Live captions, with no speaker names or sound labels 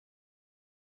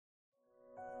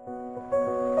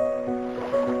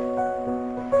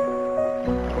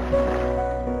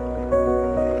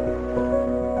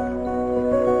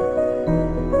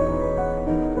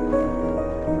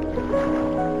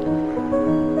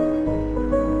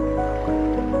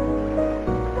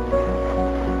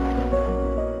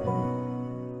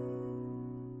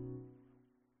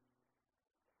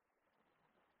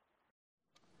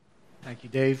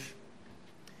Dave.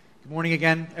 Good morning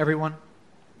again, everyone.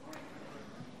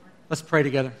 Let's pray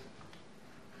together.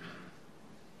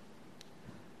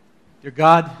 Dear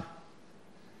God,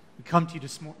 we come to you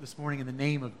this morning in the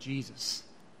name of Jesus.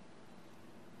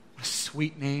 What a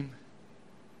sweet name.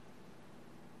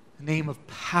 The name of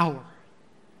power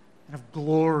and of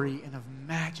glory and of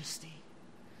majesty.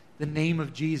 The name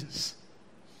of Jesus.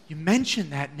 You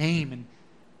mention that name and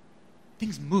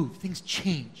things move, things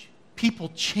change.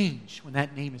 People change when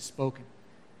that name is spoken.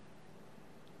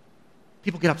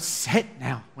 People get upset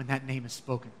now when that name is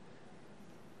spoken.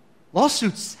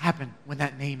 Lawsuits happen when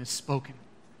that name is spoken.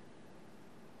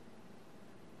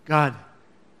 God,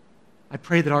 I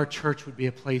pray that our church would be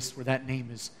a place where that name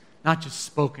is not just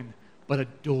spoken, but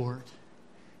adored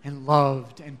and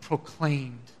loved and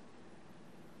proclaimed.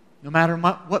 No matter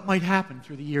what might happen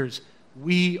through the years,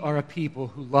 we are a people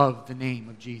who love the name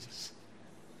of Jesus.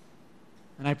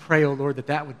 And I pray, O Lord, that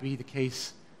that would be the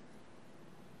case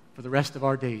for the rest of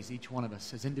our days, each one of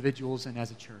us, as individuals and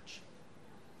as a church.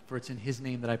 For it's in His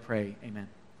name that I pray. Amen.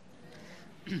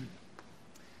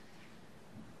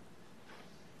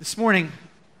 This morning,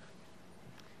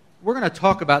 we're going to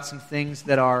talk about some things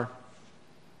that are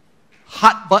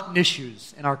hot-button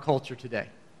issues in our culture today.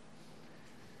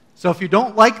 So if you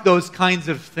don't like those kinds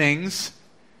of things,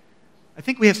 I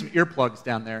think we have some earplugs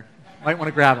down there. You might want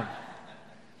to grab them.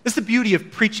 This is the beauty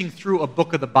of preaching through a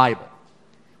book of the Bible.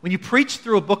 When you preach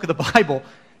through a book of the Bible,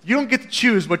 you don't get to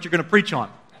choose what you're going to preach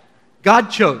on. God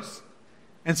chose.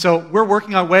 And so we're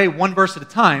working our way one verse at a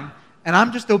time, and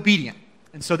I'm just obedient.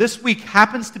 And so this week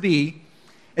happens to be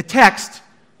a text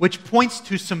which points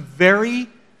to some very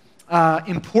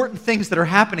important things that are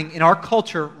happening in our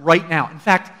culture right now. In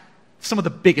fact, some of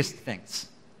the biggest things.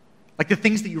 Like the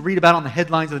things that you read about on the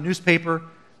headlines of the newspaper,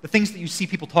 the things that you see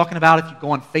people talking about if you go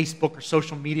on Facebook or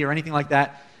social media or anything like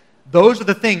that. Those are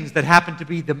the things that happen to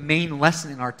be the main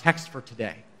lesson in our text for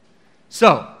today.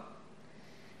 So,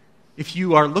 if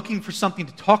you are looking for something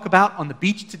to talk about on the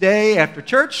beach today after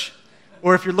church,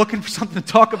 or if you're looking for something to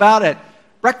talk about at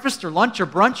breakfast or lunch or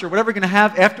brunch or whatever you're going to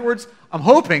have afterwards, I'm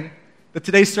hoping that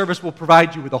today's service will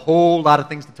provide you with a whole lot of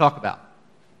things to talk about.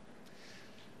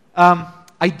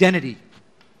 Identity.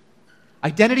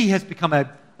 Identity has become a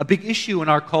big issue in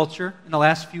our culture in the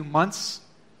last few months,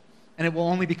 and it will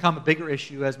only become a bigger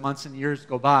issue as months and years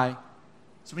go by.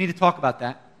 So we need to talk about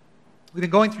that. We've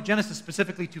been going through Genesis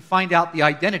specifically to find out the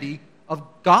identity of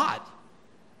God.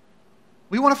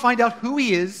 We want to find out who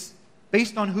He is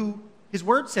based on who His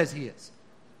Word says He is.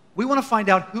 We want to find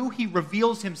out who He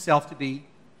reveals Himself to be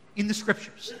in the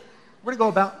Scriptures. We're going to go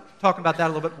about talking about that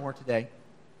a little bit more today.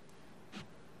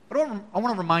 But I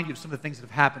want to remind you of some of the things that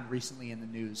have happened recently in the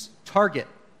news. Target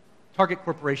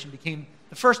Corporation became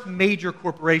the first major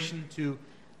corporation to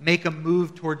make a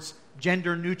move towards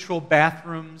gender-neutral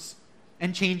bathrooms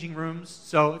and changing rooms.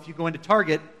 So if you go into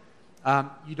Target,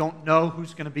 you don't know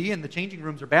who's going to be in the changing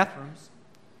rooms or bathrooms.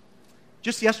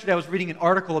 Just yesterday, I was reading an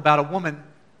article about a woman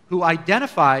who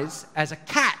identifies as a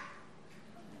cat.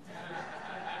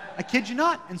 I kid you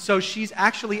not. And so she's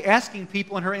actually asking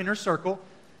people in her inner circle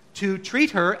to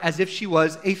treat her as if she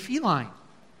was a feline.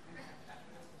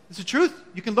 It's the truth.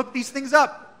 You can look these things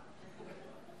up.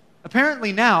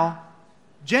 Apparently now,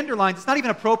 gender lines, it's not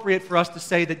even appropriate for us to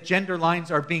say that gender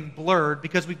lines are being blurred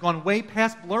because we've gone way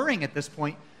past blurring at this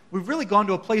point. We've really gone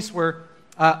to a place where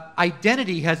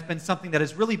identity has been something that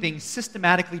is really being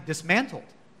systematically dismantled.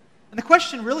 And the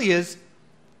question really is,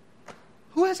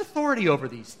 who has authority over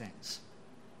these things?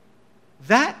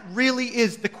 That really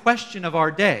is the question of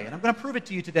our day. And I'm going to prove it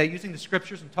to you today using the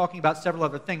Scriptures and talking about several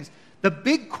other things. The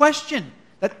big question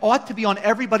that ought to be on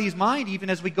everybody's mind, even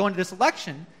as we go into this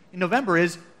election in November,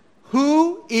 is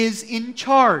who is in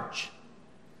charge?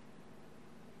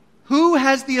 Who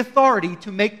has the authority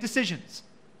to make decisions?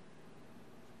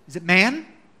 Is it man?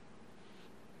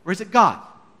 Or is it God?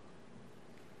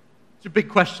 These are big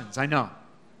questions, I know.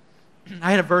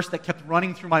 I had a verse that kept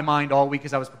running through my mind all week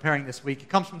as I was preparing this week. It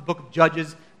comes from the book of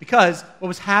Judges because what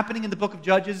was happening in the book of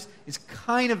Judges is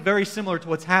kind of very similar to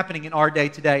what's happening in our day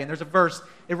today. And there's a verse,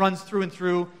 it runs through and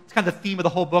through. It's kind of the theme of the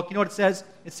whole book. You know what it says?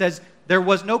 It says, there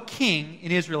was no king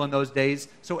in Israel in those days,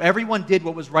 so everyone did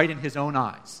what was right in his own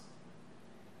eyes.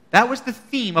 That was the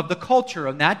theme of the culture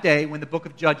on that day when the book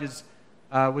of Judges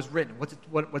was written. What's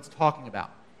it talking about?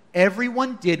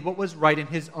 Everyone did what was right in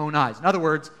his own eyes. In other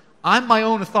words, I'm my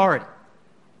own authority.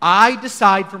 I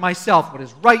decide for myself what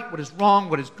is right, what is wrong,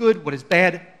 what is good, what is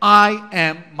bad. I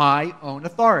am my own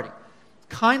authority. It's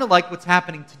kind of like what's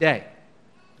happening today.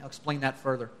 I'll explain that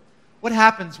further. What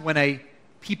happens when a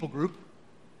people group,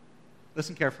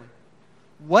 listen carefully,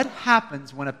 what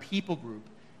happens when a people group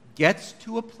gets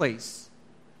to a place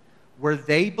where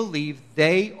they believe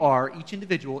they are, each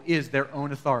individual is their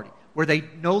own authority, where they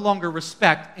no longer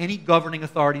respect any governing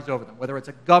authorities over them, whether it's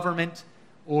a government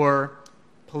or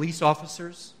police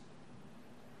officers.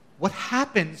 What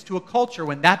happens to a culture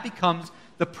when that becomes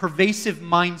the pervasive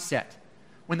mindset?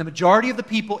 When the majority of the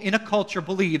people in a culture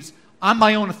believes, I'm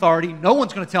my own authority, no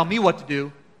one's going to tell me what to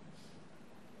do.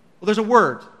 Well, there's a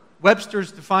word.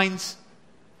 Webster's defines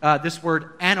this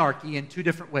word anarchy in two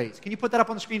different ways. Can you put that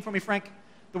up on the screen for me, Frank?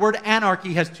 The word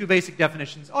anarchy has two basic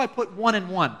definitions. Oh, I put one and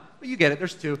one. But you get it,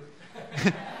 there's two.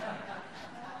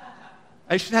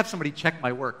 I should have somebody check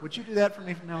my work. Would you do that for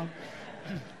me from now on?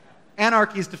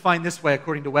 Anarchy is defined this way,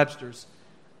 according to Webster's.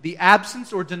 The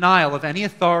absence or denial of any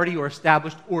authority or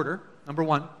established order, number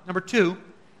one. Number two,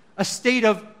 a state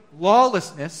of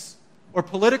lawlessness or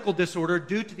political disorder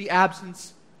due to the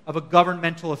absence of a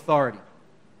governmental authority.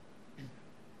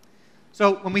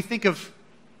 So when we think of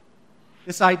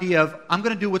this idea of, I'm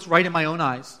going to do what's right in my own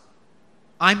eyes,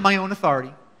 I'm my own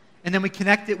authority, and then we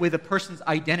connect it with a person's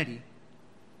identity,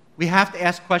 we have to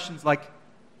ask questions like,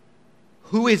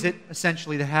 who is it,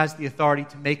 essentially, that has the authority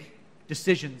to make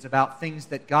decisions about things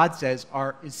that God says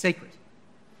is sacred?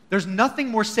 There's nothing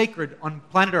more sacred on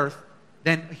planet Earth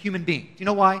than a human being. Do you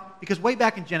know why? Because way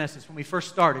back in Genesis, when we first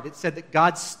started, it said that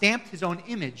God stamped his own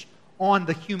image on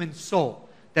the human soul,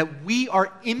 that we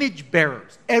are image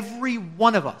bearers. Every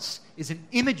one of us is an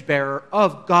image bearer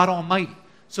of God Almighty.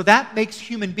 So that makes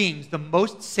human beings the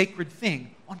most sacred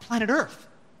thing on planet Earth.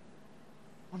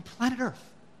 On planet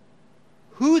Earth.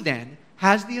 Who then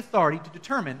has the authority to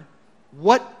determine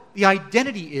what the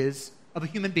identity is of a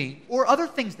human being or other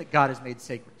things that God has made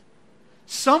sacred?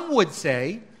 Some would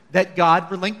say that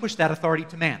God relinquished that authority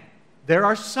to man. There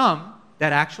are some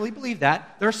that actually believe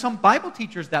that. There are some Bible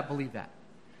teachers that believe that.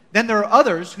 Then there are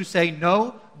others who say,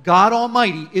 no, God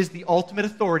Almighty is the ultimate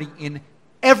authority in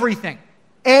everything.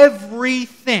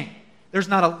 Everything. There's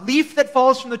not a leaf that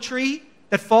falls from the tree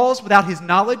that falls without his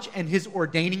knowledge and his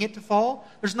ordaining it to fall.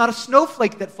 There's not a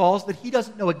snowflake that falls that he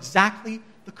doesn't know exactly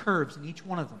the curves in each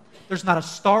one of them. There's not a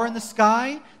star in the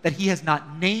sky that he has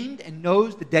not named and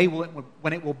knows the day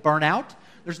when it will burn out.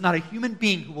 There's not a human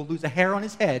being who will lose a hair on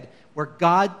his head where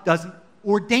God doesn't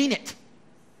ordain it.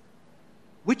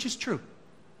 Which is true?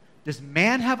 Does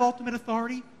man have ultimate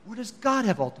authority, or does God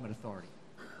have ultimate authority?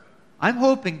 I'm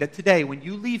hoping that today, when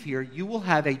you leave here, you will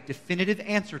have a definitive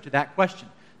answer to that question,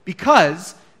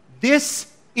 because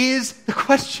this is the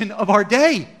question of our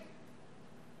day.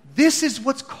 This is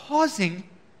what's causing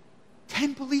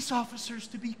 10 police officers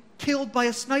to be killed by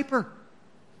a sniper,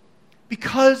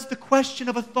 because the question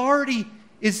of authority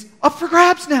is up for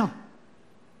grabs now.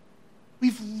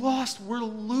 We're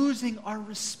losing our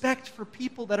respect for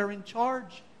people that are in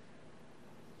charge.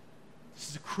 This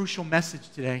is a crucial message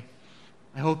today.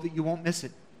 I hope that you won't miss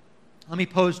it. Let me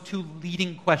pose two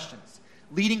leading questions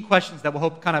that will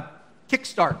hope kind of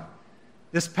kickstart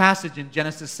this passage in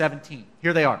Genesis 17.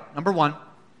 Here they are. Number one,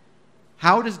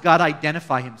 how does God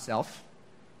identify himself?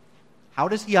 How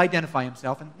does he identify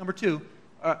himself? And number two,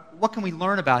 what can we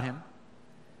learn about him?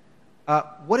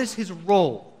 What is his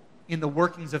role in the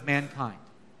workings of mankind?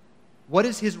 What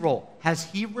is his role? Has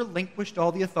he relinquished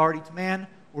all the authority to man,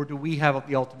 or do we have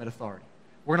the ultimate authority?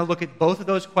 We're going to look at both of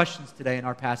those questions today in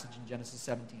our passage in Genesis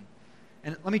 17.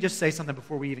 And let me just say something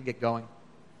before we even get going.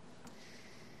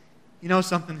 You know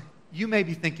something? You may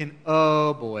be thinking,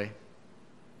 oh boy,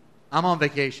 I'm on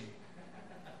vacation.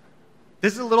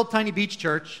 This is a little tiny beach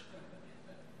church.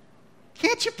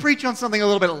 Can't you preach on something a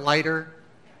little bit lighter?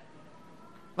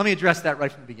 Let me address that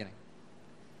right from the beginning.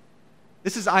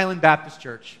 This is Island Baptist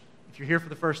Church. If you're here for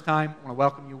the first time, I want to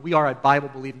welcome you. We are a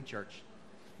Bible-believing church.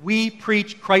 We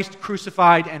preach Christ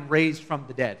crucified and raised from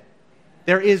the dead.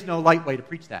 There is no light way to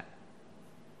preach that.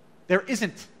 There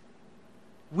isn't.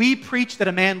 We preach that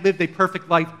a man lived a perfect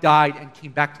life, died, and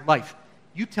came back to life.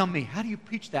 You tell me, how do you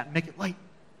preach that and make it light?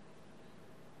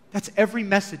 That's every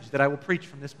message that I will preach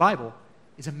from this Bible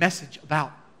is a message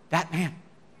about that man.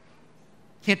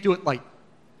 Can't do it light.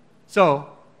 So,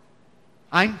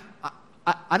 I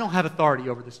don't have authority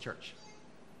over this church.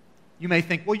 You may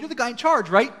think, well, you're the guy in charge,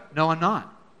 right? No, I'm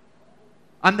not.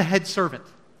 I'm the head servant.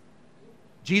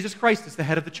 Jesus Christ is the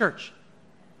head of the church,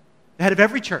 the head of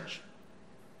every church.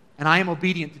 And I am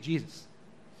obedient to Jesus.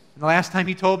 And the last time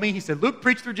he told me, he said, Luke,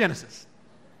 preach through Genesis.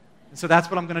 And so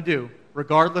that's what I'm going to do,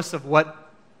 regardless of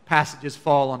what passages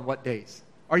fall on what days.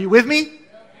 Are you with me? Yes.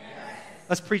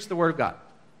 Let's preach the Word of God.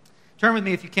 Turn with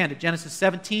me, if you can, to Genesis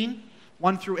 17,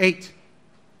 1 through 8.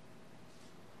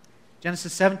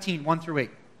 Genesis 17, 1 through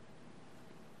 8.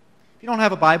 If you don't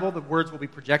have a Bible, the words will be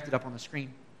projected up on the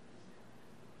screen.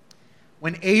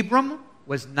 When Abram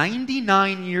was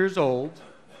 99 years old,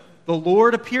 the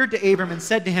Lord appeared to Abram and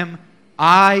said to him,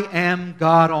 I am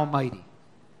God Almighty.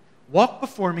 Walk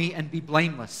before me and be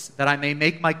blameless, that I may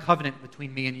make my covenant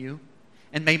between me and you,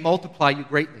 and may multiply you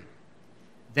greatly.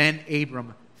 Then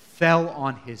Abram fell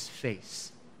on his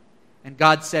face. And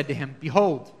God said to him,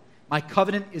 Behold, my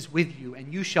covenant is with you,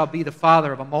 and you shall be the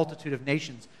father of a multitude of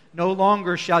nations. No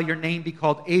longer shall your name be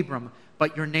called Abram,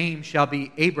 but your name shall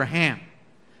be Abraham.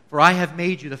 For I have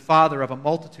made you the father of a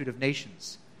multitude of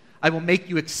nations. I will make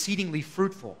you exceedingly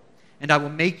fruitful, and I will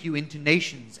make you into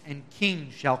nations, and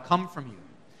kings shall come from you.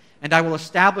 And I will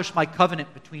establish my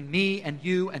covenant between me and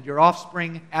you and your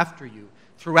offspring after you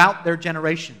throughout their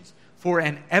generations, for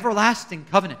an everlasting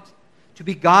covenant, to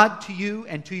be God to you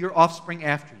and to your offspring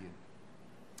after you.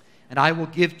 And I will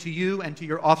give to you and to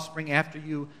your offspring after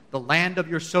you the land of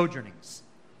your sojournings,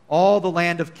 all the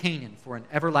land of Canaan for an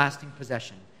everlasting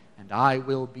possession, and I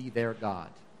will be their God.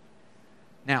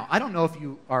 Now, I don't know if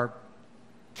you are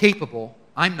capable,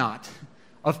 I'm not,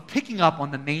 of picking up on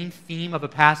the main theme of a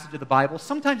passage of the Bible.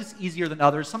 Sometimes it's easier than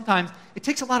others. Sometimes it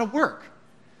takes a lot of work.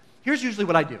 Here's usually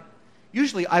what I do.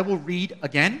 Usually I will read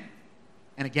again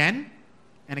and again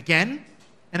and again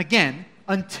and again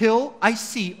until I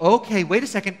see, okay, wait a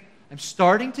second, I'm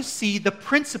starting to see the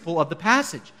principle of the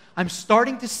passage. I'm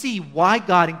starting to see why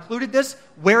God included this,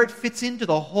 where it fits into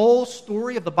the whole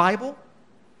story of the Bible.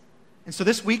 And so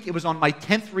this week, it was on my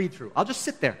 10th read-through. I'll just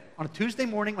sit there on a Tuesday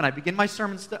morning when I begin my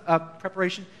sermon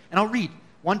preparation, and I'll read.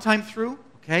 One time through,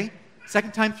 okay?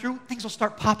 Second time through, things will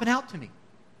start popping out to me.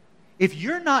 If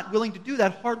you're not willing to do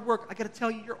that hard work, I got to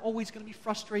tell you, you're always going to be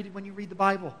frustrated when you read the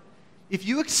Bible. If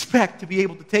you expect to be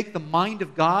able to take the mind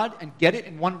of God and get it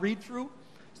in one read-through,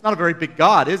 it's not a very big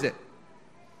God, is it?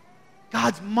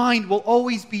 God's mind will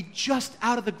always be just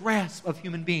out of the grasp of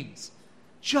human beings.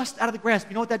 Just out of the grasp.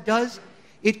 You know what that does?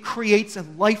 It creates a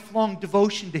lifelong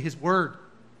devotion to His Word.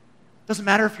 Doesn't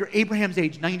matter if you're Abraham's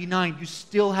age, 99, you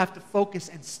still have to focus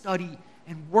and study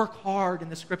and work hard in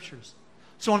the Scriptures.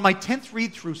 So on my 10th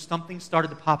read-through, something started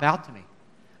to pop out to me.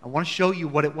 I want to show you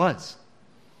what it was.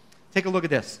 Take a look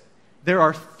at this. There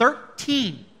are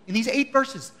 13, in these 8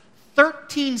 verses,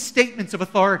 13 statements of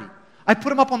authority. I put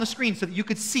them up on the screen so that you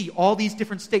could see all these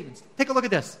different statements. Take a look at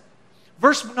this.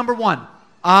 Verse number 1,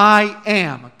 I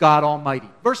am God Almighty.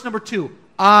 Verse number 2,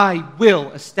 I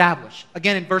will establish.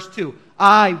 Again in verse 2,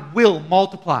 I will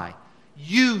multiply.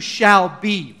 You shall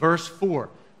be, verse 4.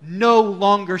 No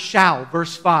longer shall,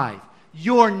 verse 5.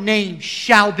 Your name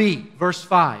shall be, verse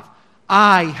 5.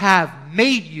 I have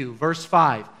made you, verse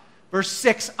 5. Verse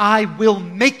 6, I will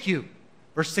make you.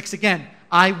 Verse 6 again,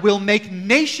 I will make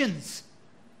nations.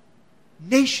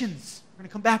 Nations. We're going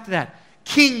to come back to that.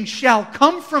 Kings shall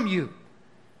come from you.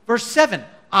 Verse 7,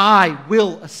 I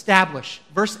will establish.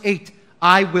 Verse 8,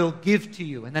 I will give to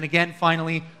you. And then again,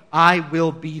 finally, I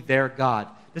will be their God.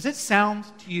 Does it sound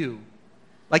to you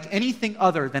like anything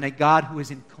other than a God who is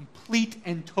in complete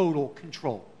and total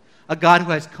control? A God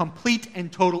who has complete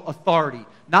and total authority,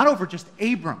 not over just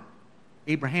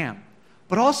Abraham,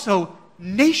 but also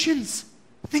nations,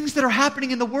 things that are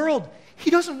happening in the world. He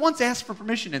doesn't once ask for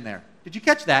permission in there. Did you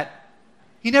catch that?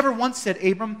 He never once said,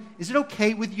 Abram, is it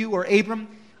okay with you? Or Abram,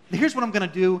 here's what I'm going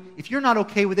to do. If you're not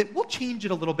okay with it, we'll change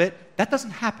it a little bit. That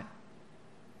doesn't happen.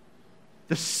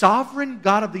 The sovereign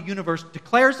God of the universe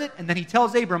declares it, and then He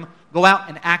tells Abram, go out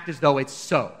and act as though it's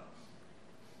so.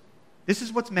 This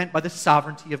is what's meant by the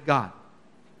sovereignty of God.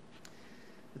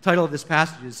 The title of this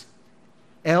passage is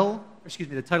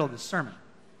the title of this sermon,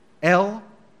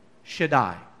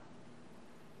 El-Shaddai.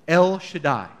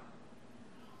 El-Shaddai.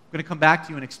 I'm going to come back to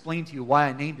you and explain to you why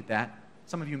I named it that.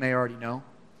 Some of you may already know.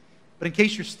 But in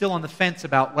case you're still on the fence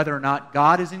about whether or not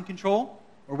God is in control,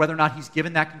 or whether or not He's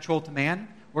given that control to man,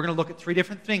 we're going to look at 3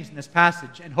 different things in this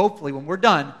passage, and hopefully when we're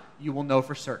done, you will know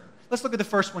for certain. Let's look at the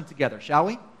first one together, shall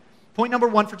we? Point number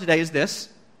 1 for today is this.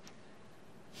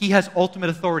 He has ultimate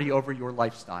authority over your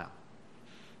lifestyle.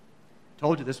 I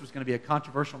told you this was going to be a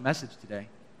controversial message today.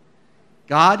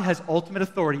 God has ultimate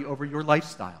authority over your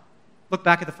lifestyle. Look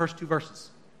back at the first 2 verses.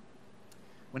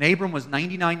 When Abram was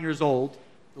 99 years old,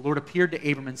 the Lord appeared to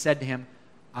Abram and said to him,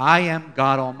 I am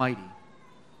God Almighty.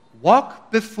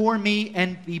 Walk before me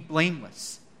and be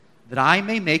blameless, that I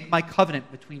may make my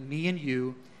covenant between me and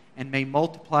you and may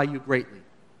multiply you greatly.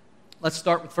 Let's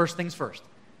start with first things first.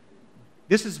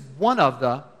 This is one of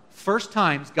the first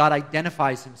times God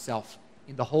identifies Himself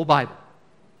in the whole Bible.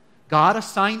 God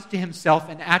assigns to Himself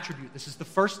an attribute. This is the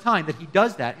first time that He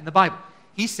does that in the Bible.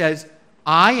 He says,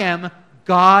 I am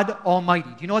God Almighty.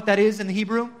 Do you know what that is in the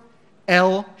Hebrew?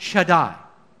 El-Shaddai.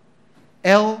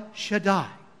 El-Shaddai.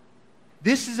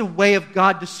 This is a way of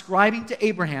God describing to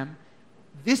Abraham,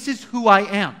 this is who I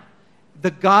am.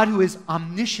 the God who is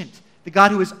omniscient, the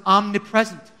God who is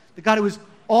omnipresent, the God who is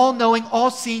all-knowing,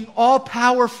 all-seeing,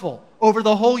 all-powerful over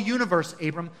the whole universe,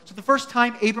 Abram. So the first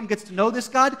time Abram gets to know this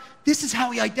God, this is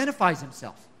how he identifies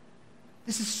himself.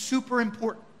 This is super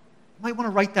important. You might want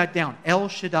to write that down,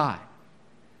 El-Shaddai.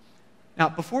 Now,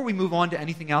 before we move on to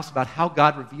anything else about how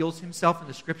God reveals himself in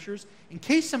the Scriptures, in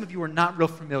case some of you are not real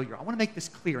familiar, I want to make this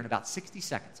clear in about 60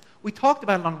 seconds. We talked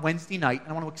about it on Wednesday night, and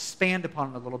I want to expand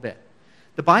upon it a little bit.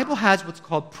 The Bible has what's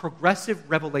called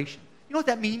progressive revelation. You know what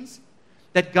that means?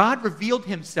 That God revealed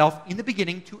himself in the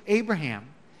beginning to Abraham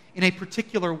in a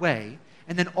particular way,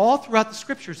 and then all throughout the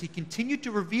Scriptures, he continued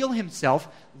to reveal himself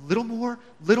little more,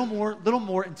 little more, little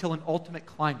more, until an ultimate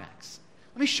climax.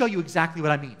 Let me show you exactly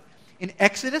what I mean. In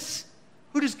Exodus,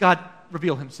 who does God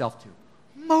reveal himself to?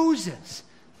 Moses.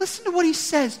 Listen to what he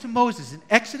says to Moses in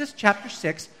Exodus chapter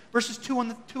 6, verses 2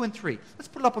 and 3. Let's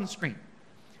put it up on the screen.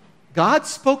 God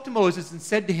spoke to Moses and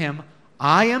said to him,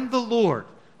 I am the Lord.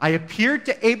 I appeared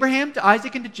to Abraham, to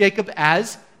Isaac, and to Jacob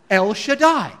as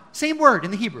El-Shaddai. Same word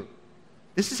in the Hebrew.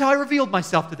 This is how I revealed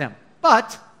myself to them.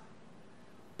 But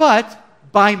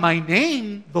by my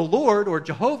name, the Lord, or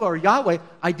Jehovah, or Yahweh,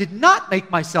 I did not make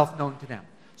myself known to them.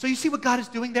 So you see what God is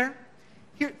doing there?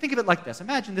 Here, think of it like this.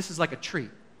 Imagine this is like a tree,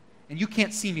 and you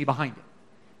can't see me behind it.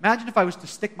 Imagine if I was to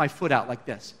stick my foot out like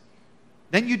this.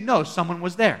 Then you'd know someone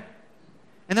was there.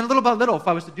 And then little by little, if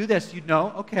I was to do this, you'd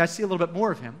know, okay, I see a little bit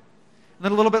more of him. And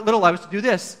then a little bit little, I was to do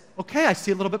this. Okay, I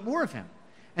see a little bit more of him.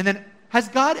 And then, has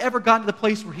God ever gotten to the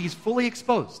place where he's fully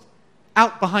exposed,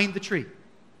 out behind the tree?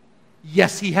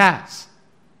 Yes, he has.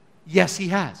 Yes, he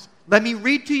has. Let me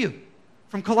read to you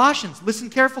from Colossians. Listen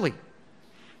carefully.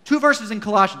 2 verses in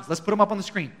Colossians. Let's put them up on the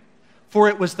screen. For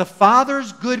it was the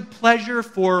Father's good pleasure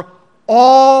for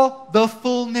all the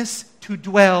fullness to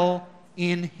dwell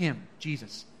in him,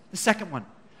 Jesus. The second one.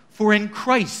 For in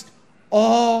Christ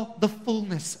all the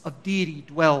fullness of deity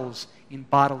dwells in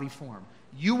bodily form.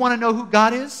 You want to know who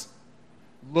God is?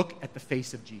 Look at the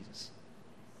face of Jesus.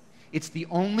 It's the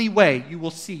only way you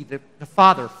will see the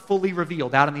Father fully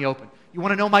revealed out in the open. You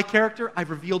want to know my character?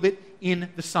 I've revealed it in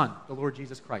the Son, the Lord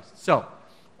Jesus Christ. So,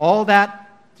 all that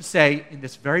to say, in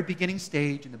this very beginning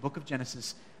stage in the book of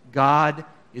Genesis, God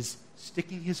is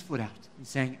sticking his foot out and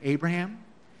saying, Abraham,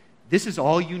 this is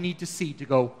all you need to see to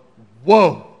go,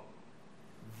 whoa,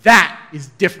 that is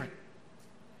different.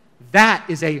 That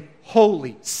is a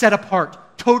holy, set apart,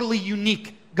 totally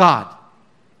unique God.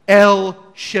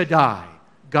 El-Shaddai,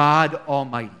 God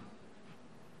Almighty.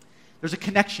 There's a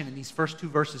connection in these first 2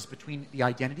 verses between the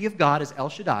identity of God as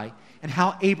El-Shaddai and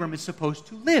how Abram is supposed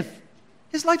to live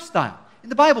his lifestyle. In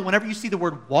the Bible, whenever you see the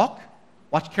word walk,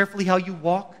 watch carefully how you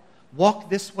walk. Walk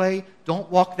this way, don't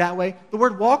walk that way. The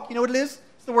word walk, you know what it is?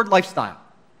 It's the word lifestyle.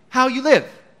 How you live.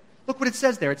 Look what it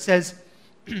says there. It says,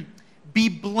 be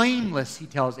blameless, he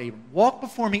tells Abram. Walk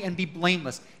before me and be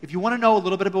blameless. If you want to know a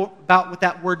little bit about what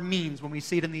that word means when we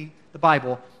see it in the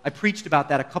Bible, I preached about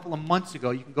that a couple of months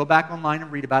ago. You can go back online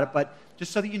and read about it, but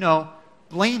just so that you know,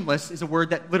 blameless is a word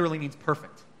that literally means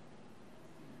perfect.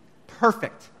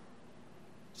 Perfect.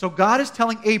 So God is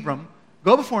telling Abram,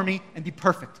 go before me and be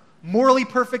perfect. Morally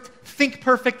perfect, think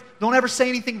perfect, don't ever say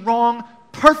anything wrong,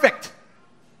 perfect.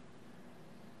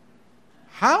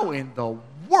 How in the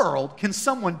world can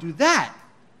someone do that?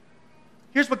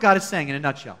 Here's what God is saying in a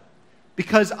nutshell.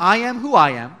 Because I am who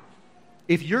I am,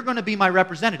 if you're going to be my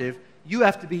representative, you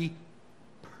have to be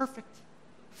perfect,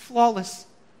 flawless,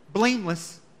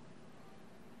 blameless.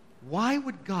 Why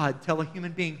would God tell a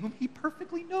human being whom he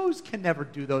perfectly knows can never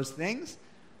do those things?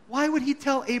 Why would he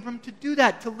tell Abram to do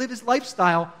that, to live his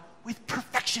lifestyle with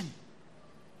perfection?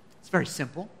 It's very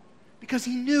simple. Because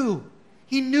he knew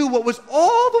what was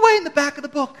all the way in the back of the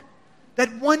book.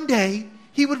 That one day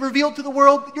he would reveal to the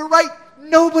world, you're right,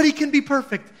 nobody can be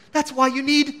perfect. That's why you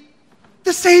need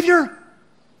the Savior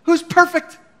who's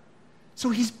perfect. So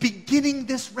he's beginning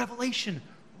this revelation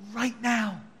right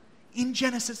now in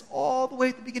Genesis, all the way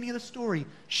at the beginning of the story,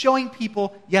 showing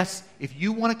people, yes, if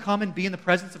you want to come and be in the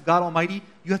presence of God Almighty,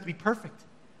 you have to be perfect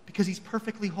because he's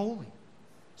perfectly holy.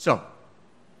 So,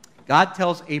 God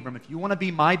tells Abram, if you want to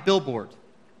be my billboard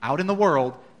out in the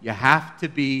world, you have to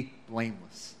be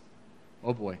blameless.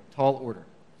 Oh boy, tall order.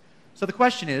 So the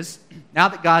question is, now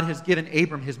that God has given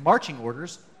Abram his marching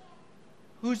orders,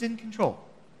 who's in control?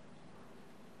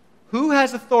 Who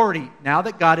has authority now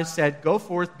that God has said, go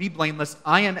forth, be blameless,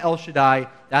 I am El-Shaddai,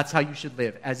 that's how you should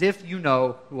live, as if you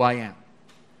know who I am?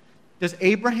 Does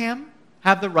Abraham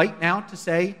have the right now to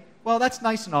say, well, that's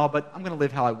nice and all, but I'm going to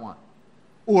live how I want?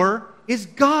 Or is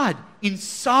God in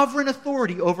sovereign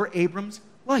authority over Abram's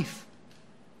life?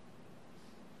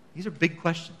 These are big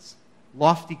questions,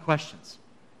 lofty questions.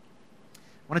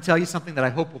 I want to tell you something that I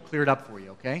hope will clear it up for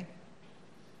you, okay?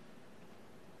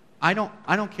 I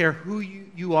don't care who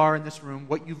you are in this room,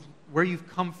 where you've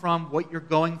come from, what you're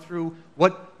going through,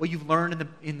 what you've learned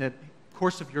in the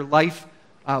course of your life,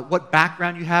 what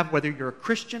background you have, whether you're a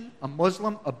Christian, a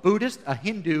Muslim, a Buddhist, a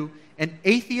Hindu, an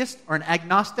atheist, or an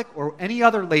agnostic, or any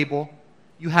other label,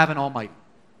 you have an Almighty.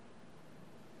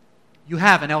 You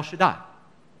have an El-Shaddai.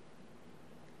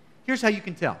 Here's how you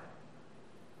can tell.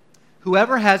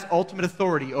 Whoever has ultimate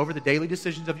authority over the daily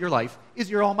decisions of your life is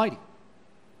your Almighty.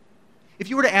 If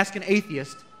you were to ask an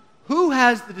atheist, who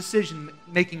has the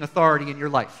decision-making authority in your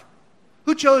life?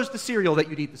 Who chose the cereal that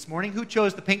you'd eat this morning? Who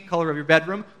chose the paint color of your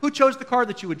bedroom? Who chose the car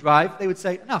that you would drive? They would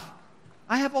say, enough.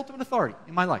 I have ultimate authority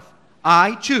in my life.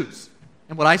 I choose.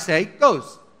 And what I say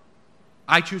goes.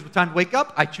 I choose what time to wake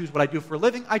up. I choose what I do for a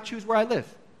living. I choose where I live.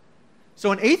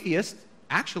 So an atheist,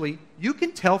 actually, you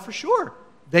can tell for sure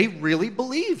they really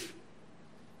believe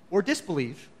or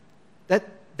disbelieve that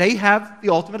they have the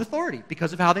ultimate authority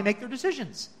because of how they make their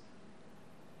decisions.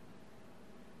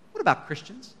 What about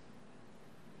Christians?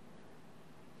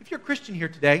 If you're a Christian here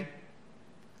today,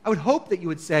 I would hope that you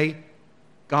would say,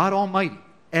 God Almighty,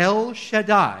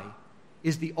 El-Shaddai,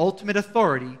 is the ultimate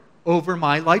authority over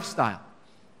my lifestyle.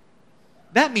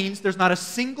 That means there's not a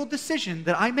single decision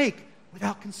that I make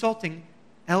without consulting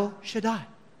El-Shaddai,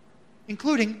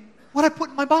 including what I put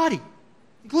in my body,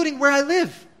 including where I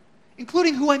live,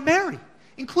 including who I marry,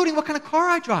 including what kind of car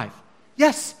I drive.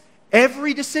 Yes,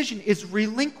 every decision is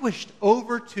relinquished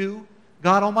over to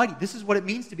God Almighty. This is what it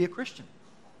means to be a Christian.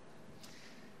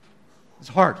 It's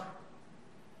hard.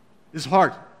 This is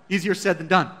hard. Easier said than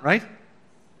done, right?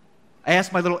 I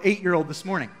asked my little 8-year-old this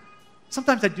morning.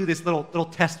 Sometimes I do this little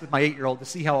test with my 8-year-old to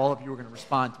see how all of you are going to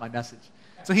respond to my message.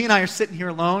 So he and I are sitting here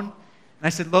alone, and I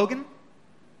said, Logan,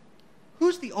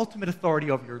 who's the ultimate authority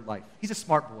over your life? He's a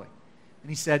smart boy. And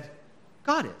he said,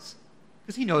 God is.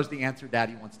 Because he knows the answer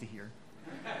Daddy wants to hear.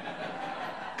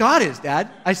 God is,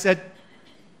 Dad. I said,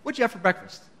 what'd you have for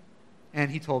breakfast? And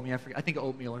he told me, I think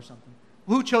oatmeal or something.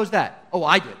 Who chose that? Oh,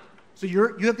 I did. So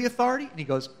you have the authority? And he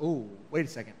goes, oh, wait a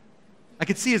second. I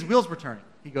could see his wheels were turning.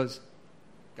 He goes,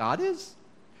 God is?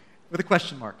 With a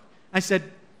question mark. I said,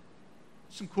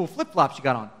 some cool flip-flops you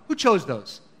got on. Who chose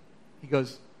those? He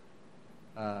goes,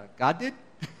 God did?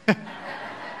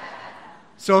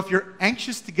 So if you're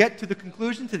anxious to get to the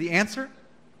conclusion, to the answer,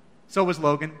 so was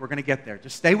Logan. We're going to get there.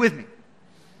 Just stay with me.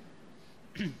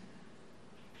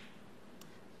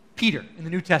 Peter, in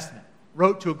the New Testament,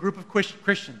 wrote to a group of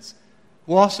Christians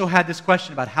who also had this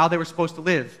question about how they were supposed to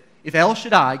live. If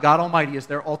El-Shaddai, God Almighty, is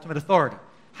their ultimate authority,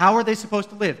 how are they supposed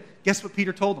to live? Guess what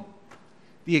Peter told them?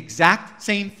 The exact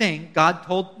same thing God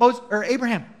told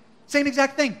Abraham. Same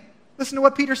exact thing. Listen to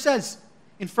what Peter says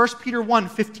in 1 Peter 1,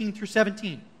 15 through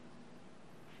 17.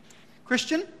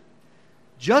 Christian,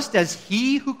 just as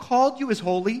he who called you is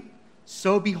holy,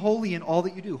 so be holy in all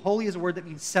that you do. Holy is a word that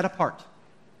means set apart.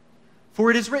 For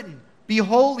it is written, be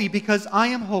holy because I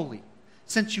am holy.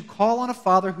 Since you call on a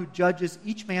Father who judges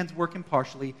each man's work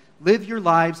impartially, live your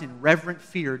lives in reverent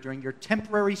fear during your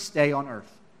temporary stay on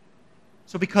earth.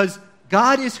 So because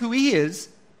God is who he is,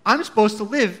 I'm supposed to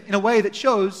live in a way that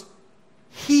shows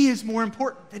he is more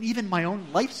important than even my own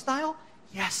lifestyle?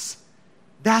 Yes,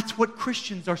 that's what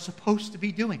Christians are supposed to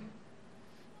be doing.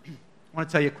 I want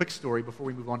to tell you a quick story before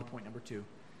we move on to point number 2.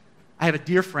 I have a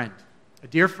dear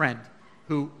friend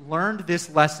who learned this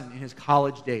lesson in his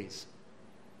college days.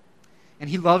 And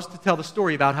he loves to tell the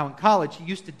story about how in college he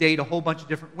used to date a whole bunch of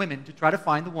different women to try to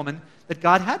find the woman that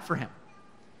God had for him.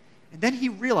 And then he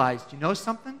realized, you know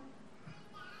something?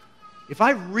 If I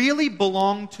really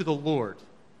belong to the Lord,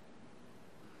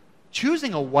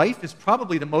 choosing a wife is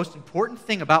probably the most important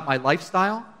thing about my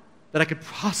lifestyle that I could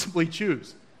possibly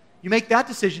choose. You make that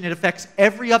decision, it affects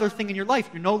every other thing in your life.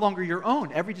 You're no longer your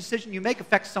own. Every decision you make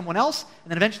affects someone else,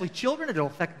 and then eventually children, it'll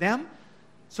affect them.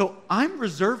 So I'm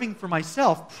reserving for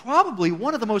myself probably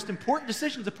one of the most important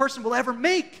decisions a person will ever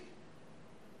make.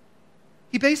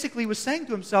 He basically was saying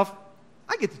to himself,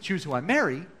 I get to choose who I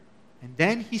marry. And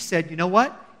then he said, you know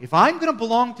what? If I'm going to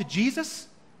belong to Jesus,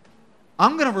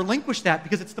 I'm going to relinquish that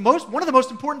because it's one of the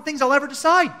most important things I'll ever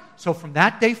decide. So from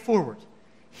that day forward,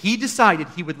 he decided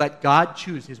he would let God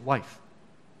choose his wife.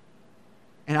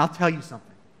 And I'll tell you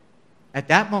something. At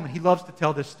that moment, he loves to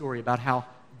tell this story about how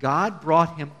God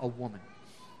brought him a woman.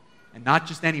 And not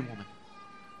just any woman,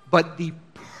 but the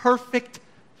perfect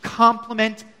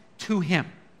complement to him.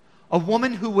 A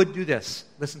woman who would do this.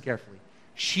 Listen carefully.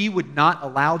 She would not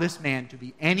allow this man to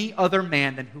be any other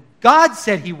man than who God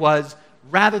said he was,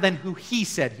 rather than who he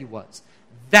said he was.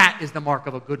 That is the mark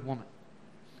of a good woman.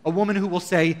 A woman who will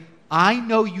say, I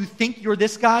know you think you're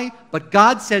this guy, but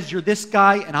God says you're this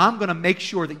guy, and I'm going to make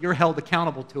sure that you're held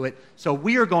accountable to it. So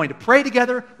we are going to pray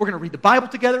together, we're going to read the Bible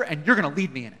together, and you're going to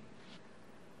lead me in it.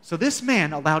 So this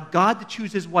man allowed God to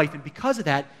choose his wife, and because of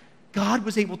that, God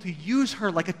was able to use her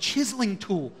like a chiseling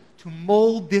tool to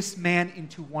mold this man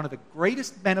into one of the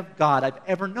greatest men of God I've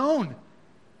ever known.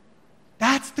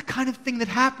 That's the kind of thing that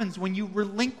happens when you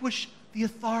relinquish the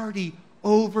authority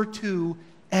over to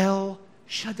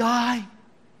El-Shaddai.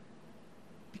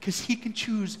 Because he can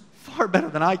choose far better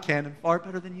than I can and far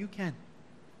better than you can.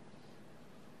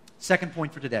 Second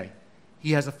point for today.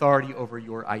 He has authority over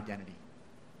your identity.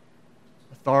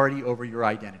 Authority over your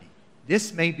identity.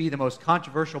 This may be the most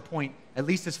controversial point, at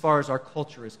least as far as our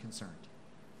culture is concerned.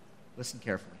 Listen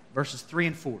carefully. Verses 3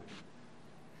 and 4.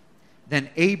 Then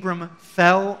Abram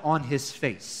fell on his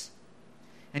face,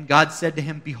 and God said to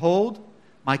him, Behold,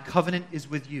 my covenant is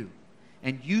with you,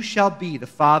 and you shall be the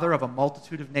father of a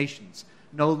multitude of nations.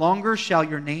 No longer shall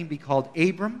your name be called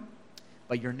Abram,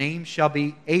 but your name shall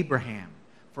be Abraham,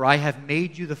 for I have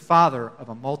made you the father of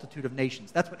a multitude of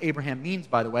nations. That's what Abraham means,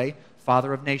 by the way,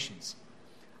 father of nations.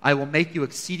 I will make you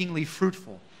exceedingly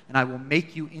fruitful, and I will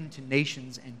make you into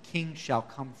nations, and kings shall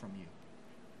come from you.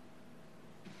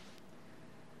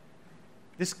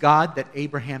 This God that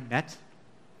Abraham met,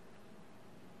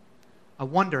 I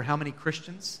wonder how many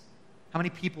Christians, how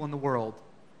many people in the world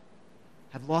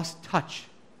have lost touch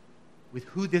with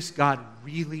who this God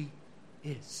really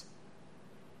is.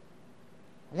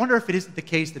 I wonder if it isn't the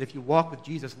case that if you walk with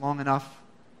Jesus long enough,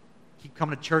 keep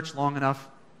coming to church long enough,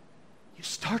 you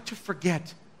start to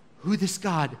forget who this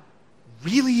God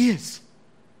really is.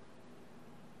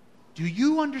 Do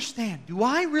you understand? Do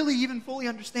I really even fully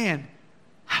understand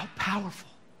how powerful,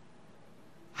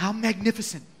 how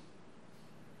magnificent,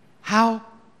 how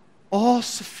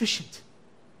all-sufficient,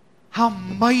 how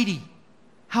mighty,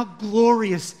 how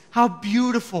glorious, how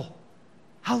beautiful,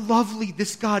 how lovely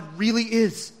this God really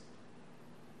is?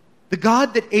 The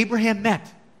God that Abraham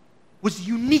met was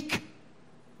unique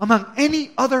among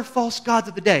any other false gods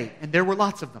of the day, and there were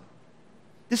lots of them.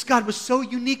 This God was so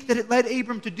unique that it led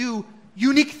Abram to do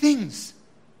unique things.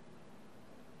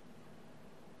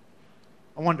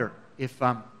 I wonder if,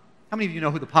 how many of you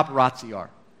know who the paparazzi are?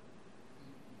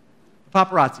 The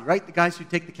paparazzi, right? The guys who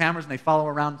take the cameras and they follow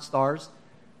around stars.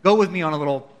 Go with me on a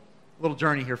little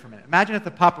journey here for a minute. Imagine if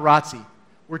the paparazzi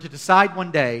were to decide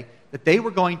one day that they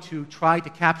were going to try to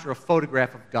capture a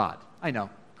photograph of God. I know,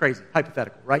 crazy,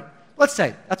 hypothetical, right? Let's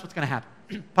say that's what's going to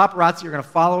happen. Paparazzi are going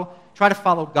to try to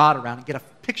follow God around and get a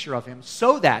picture of him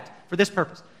so that, for this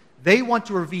purpose, they want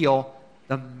to reveal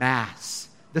the mass,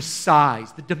 the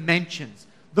size, the dimensions,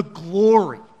 the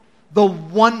glory, the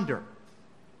wonder.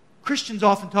 Christians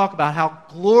often talk about how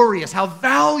glorious, how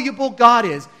valuable God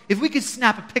is. If we could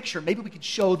snap a picture, maybe we could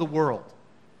show the world.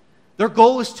 Their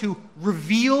goal is to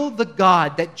reveal the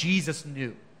God that Jesus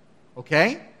knew.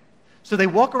 Okay? So they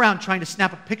walk around trying to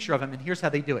snap a picture of him, and here's how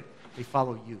they do it. They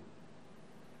follow you.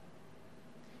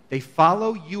 They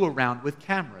follow you around with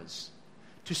cameras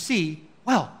to see,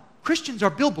 well, Christians are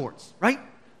billboards, right?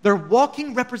 They're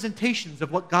walking representations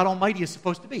of what God Almighty is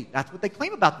supposed to be. That's what they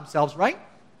claim about themselves, right?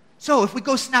 So if we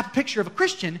go snap a picture of a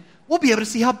Christian, we'll be able to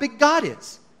see how big God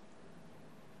is.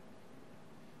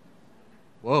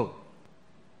 Whoa.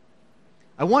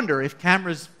 I wonder if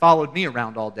cameras followed me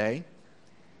around all day,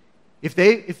 if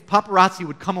paparazzi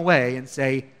would come away and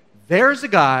say, there's a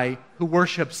guy who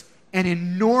worships an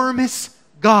enormous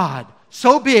God,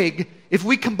 so big, if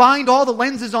we combined all the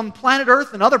lenses on planet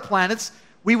Earth and other planets,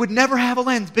 we would never have a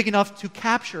lens big enough to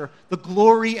capture the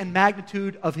glory and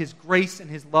magnitude of his grace and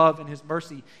his love and his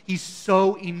mercy. He's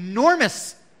so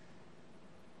enormous.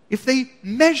 If they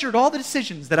measured all the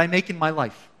decisions that I make in my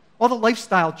life, all the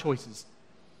lifestyle choices,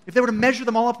 if they were to measure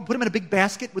them all up and put them in a big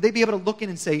basket, would they be able to look in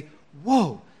and say,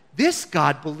 whoa, this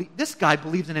guy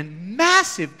believes in a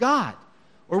massive God?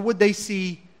 Or would they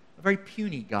see a very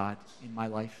puny God in my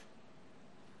life?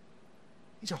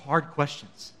 These are hard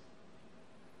questions.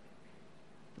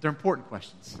 But they're important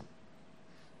questions.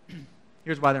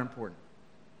 Here's why they're important.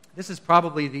 This is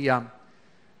probably the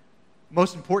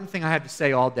most important thing I have to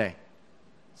say all day.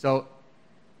 So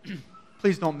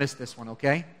please don't miss this one,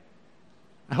 okay?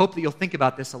 I hope that you'll think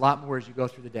about this a lot more as you go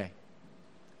through the day.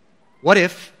 What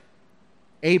if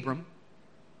Abram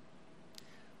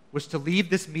was to leave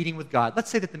this meeting with God? Let's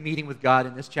say that the meeting with God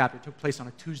in this chapter took place on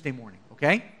a Tuesday morning,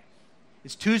 okay?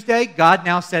 It's Tuesday. God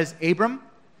now says, Abram,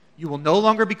 you will no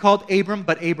longer be called Abram,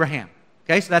 but Abraham.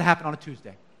 Okay, so that happened on a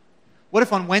Tuesday. What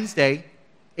if on Wednesday,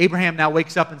 Abraham now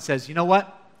wakes up and says, you know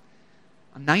what?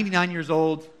 I'm 99 years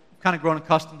old. I've kind of grown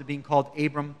accustomed to being called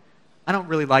Abram. I don't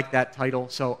really like that title,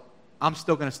 so I'm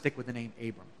still going to stick with the name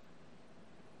Abram.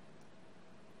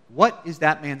 What is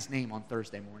that man's name on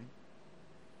Thursday morning?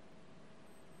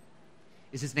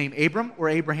 Is his name Abram or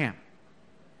Abraham?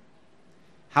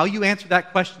 How you answer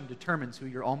that question determines who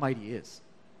your Almighty is.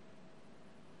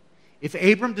 If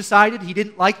Abram decided he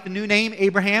didn't like the new name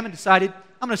Abraham and decided,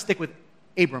 I'm going to stick with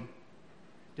Abram,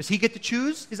 does he get to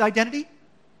choose his identity?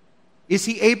 Is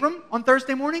he Abram on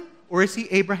Thursday morning or is he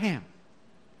Abraham?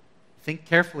 Think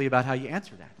carefully about how you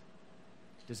answer that.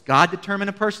 Does God determine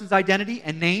a person's identity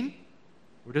and name,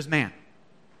 or does man?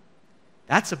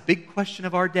 That's a big question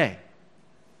of our day.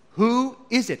 Who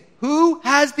is it? Who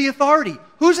has the authority?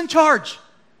 Who's in charge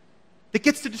that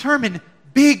gets to determine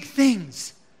big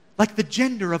things like the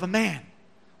gender of a man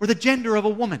or the gender of a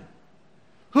woman?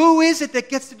 Who is it that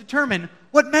gets to determine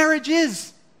what marriage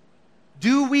is?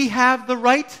 Do we have the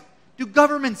right? Do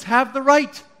governments have the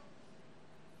right?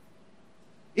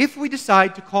 If we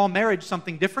decide to call marriage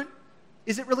something different,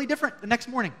 is it really different the next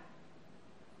morning?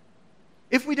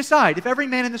 If we decide, if every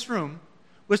man in this room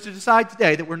was to decide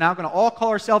today that we're now going to all call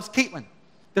ourselves Caitlin,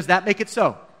 does that make it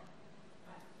so?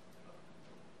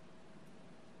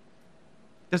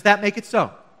 Does that make it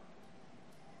so?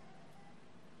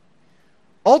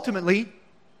 Ultimately,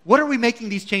 what are we making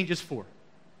these changes for?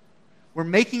 We're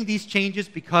making these changes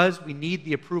because we need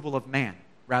the approval of man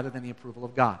rather than the approval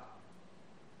of God.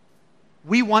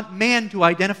 We want man to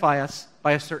identify us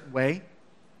by a certain way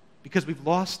because we've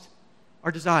lost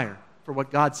our desire for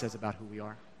what God says about who we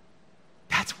are.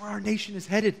 That's where our nation is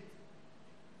headed.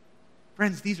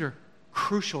 Friends, these are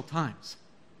crucial times.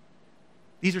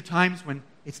 These are times when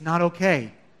it's not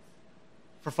okay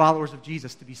for followers of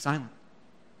Jesus to be silent.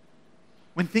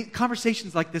 When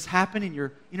conversations like this happen in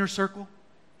your inner circle,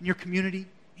 in your community,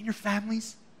 in your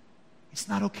families, it's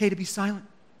not okay to be silent.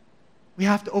 We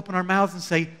have to open our mouths and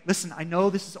say, listen, I know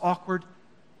this is awkward,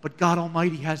 but God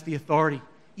Almighty has the authority,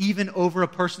 even over a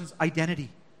person's identity.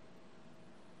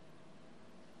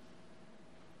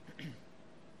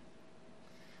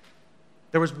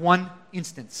 There was one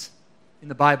instance in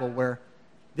the Bible where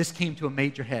this came to a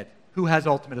major head. Who has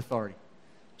ultimate authority?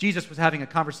 Jesus was having a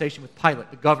conversation with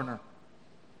Pilate, the governor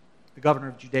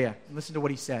of Judea. And listen to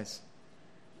what he says.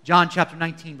 John chapter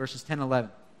 19, verses 10 and 11.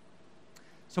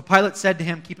 So Pilate said to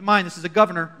him, keep in mind, this is a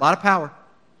governor, a lot of power.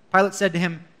 Pilate said to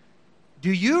him,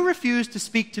 do you refuse to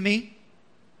speak to me?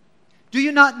 Do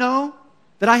you not know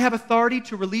that I have authority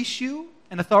to release you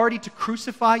and authority to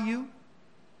crucify you?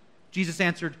 Jesus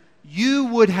answered, you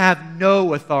would have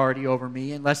no authority over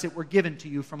me unless it were given to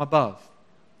you from above.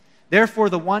 Therefore,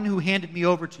 the one who handed me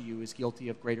over to you is guilty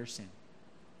of greater sin.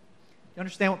 Do you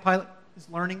understand what Pilate is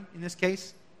learning in this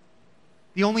case?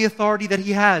 The only authority that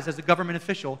he has as a government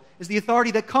official is the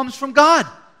authority that comes from God.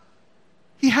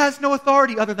 He has no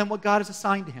authority other than what God has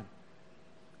assigned to him.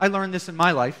 I learned this in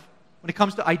my life. When it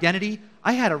comes to identity,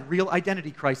 I had a real identity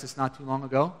crisis not too long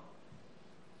ago.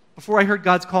 Before I heard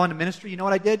God's call into ministry, you know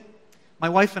what I did? My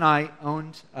wife and I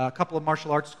owned a couple of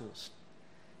martial arts schools.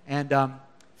 And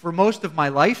for most of my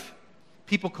life,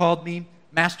 people called me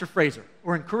Master Fraser,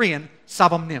 or in Korean,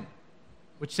 Sabomnim,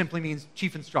 which simply means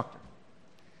chief instructor.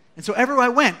 And so everywhere I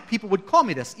went, people would call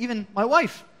me this, even my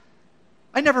wife.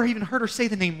 I never even heard her say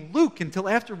the name Luke until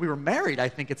after we were married, I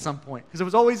think, at some point. Because it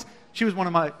was always, she was one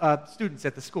of my students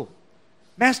at the school.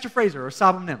 Master Fraser, or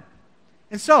Sabomnim.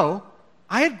 And so,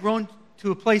 I had grown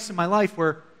to a place in my life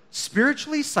where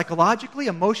spiritually, psychologically,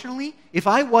 emotionally, if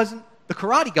I wasn't the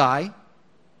karate guy,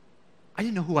 I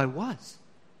didn't know who I was.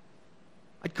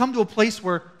 I'd come to a place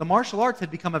where the martial arts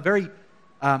had become a very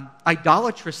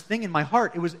idolatrous thing in my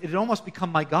heart. It had almost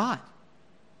become my God.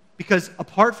 Because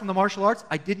apart from the martial arts,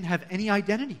 I didn't have any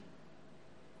identity.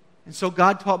 And so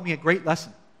God taught me a great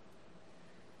lesson.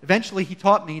 Eventually, he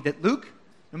taught me that, Luke,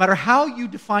 no matter how you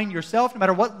define yourself, no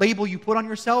matter what label you put on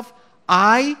yourself,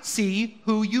 I see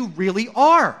who you really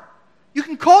are. You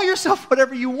can call yourself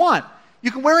whatever you want.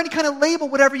 You can wear any kind of label,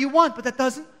 whatever you want, but that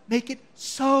doesn't make it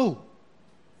so.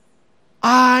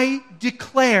 I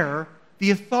declare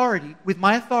with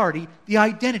my authority, the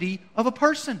identity of a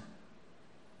person.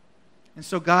 And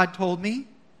so God told me,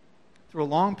 through a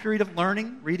long period of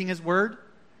learning, reading His Word,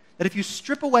 that if you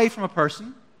strip away from a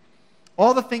person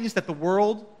all the things that the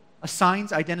world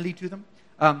assigns identity to them,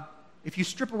 if you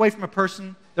strip away from a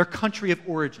person their country of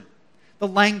origin, the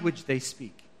language they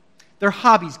speak, their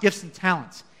hobbies, gifts, and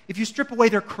talents, if you strip away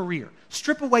their career,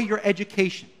 strip away your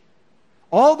education,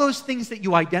 all those things that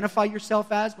you identify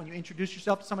yourself as when you introduce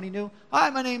yourself to somebody new, hi,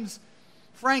 my name's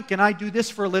Frank, and I do this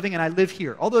for a living, and I live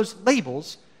here. All those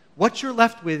labels, what you're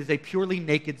left with is a purely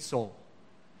naked soul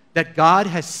that God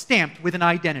has stamped with an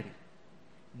identity.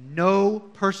 No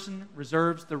person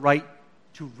reserves the right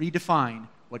to redefine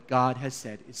what God has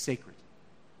said is sacred.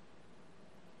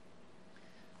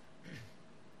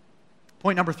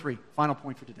 Point number 3, final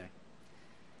point for today.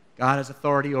 God has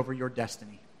authority over your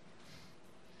destiny.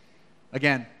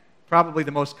 Again, probably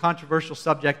the most controversial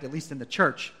subject, at least in the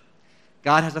church.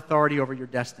 God has authority over your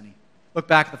destiny. Look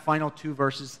back at the final 2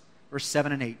 verses, verse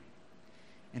 7 and 8.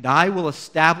 And I will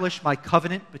establish my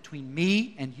covenant between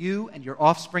me and you and your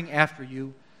offspring after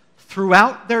you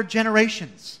throughout their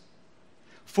generations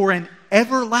for an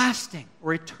everlasting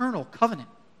or eternal covenant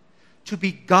to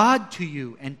be God to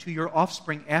you and to your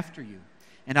offspring after you.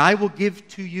 And I will give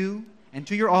to you and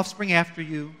to your offspring after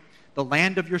you the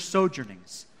land of your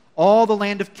sojournings, all the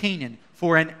land of Canaan,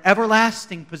 for an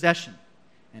everlasting possession,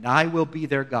 and I will be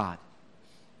their God.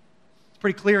 It's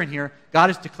pretty clear in here. God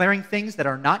is declaring things that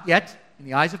are not yet in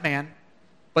the eyes of man,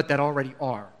 but that already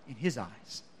are in his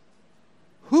eyes.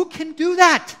 Who can do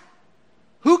that?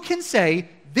 Who can say,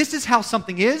 this is how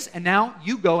something is, and now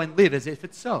you go and live as if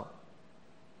it's so?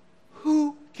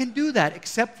 Who can do that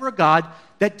except for a God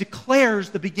that declares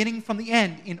the beginning from the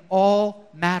end in all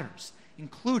matters,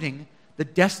 including the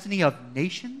destiny of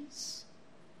nations?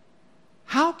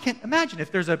 Imagine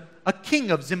if there's a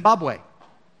king of Zimbabwe,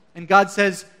 and God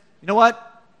says, you know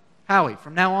what, Howie,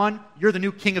 from now on, you're the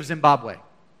new king of Zimbabwe.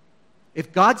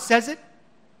 If God says it,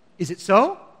 is it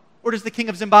so? Or does the king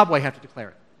of Zimbabwe have to declare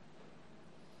it?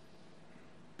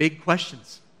 Big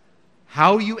questions.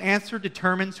 How you answer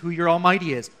determines who your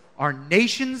Almighty is. Are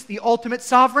nations the ultimate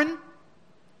sovereign?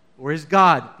 Or is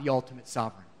God the ultimate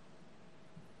sovereign?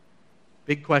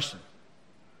 Big question.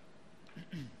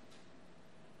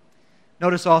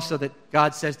 Notice also that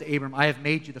God says to Abram, I have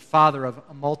made you the father of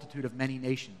a multitude of many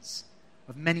nations.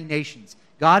 Of many nations.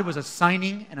 God was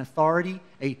assigning an authority,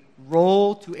 a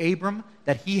role to Abram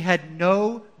that he had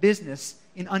no business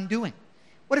in undoing.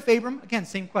 What if Abram, again,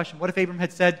 same question, what if Abram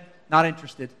had said, not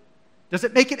interested? Does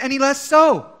it make it any less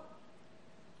so?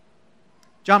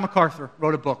 John MacArthur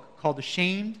wrote a book called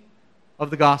Ashamed of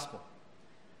the Gospel.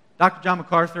 Dr. John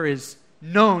MacArthur is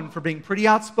known for being pretty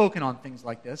outspoken on things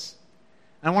like this.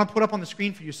 And I want to put up on the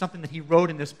screen for you something that he wrote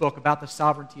in this book about the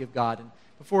sovereignty of God. And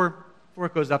before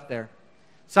it goes up there,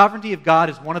 sovereignty of God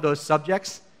is one of those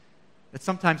subjects that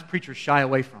sometimes preachers shy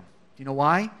away from. Do you know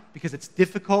why? Because it's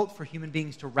difficult for human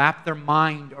beings to wrap their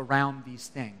mind around these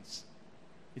things.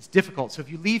 It's difficult. So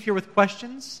if you leave here with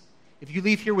questions, if you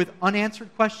leave here with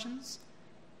unanswered questions,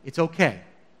 it's okay.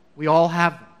 We all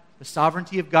have them. The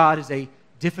sovereignty of God is a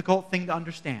difficult thing to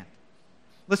understand.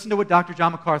 Listen to what Dr.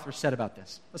 John MacArthur said about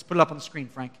this. Let's put it up on the screen,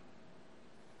 Frank.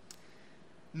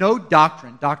 No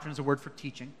doctrine is a word for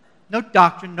teaching, no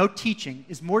doctrine, no teaching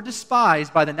is more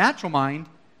despised by the natural mind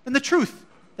than the truth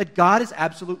that God is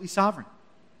absolutely sovereign.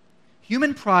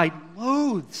 Human pride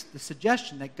loathes the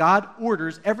suggestion that God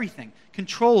orders everything,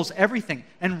 controls everything,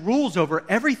 and rules over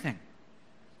everything.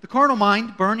 The carnal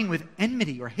mind, burning with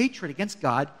enmity or hatred against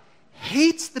God,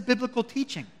 hates the biblical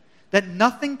teaching that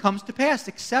nothing comes to pass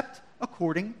except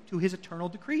according to his eternal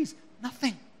decrees.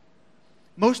 Nothing.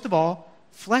 Most of all,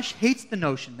 flesh hates the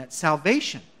notion that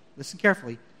salvation, listen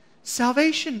carefully,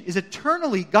 salvation is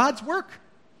eternally God's work.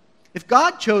 If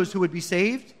God chose who would be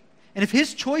saved, and if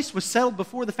his choice was settled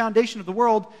before the foundation of the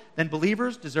world, then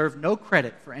believers deserve no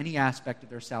credit for any aspect of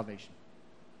their salvation.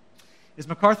 Is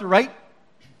MacArthur right?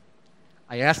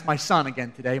 I asked my son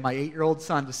again today, my 8-year-old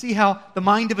son, to see how the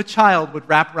mind of a child would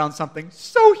wrap around something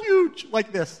so huge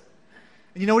like this.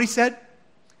 And you know what he said?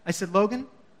 I said, Logan,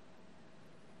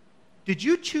 did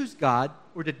you choose God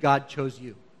or did God choose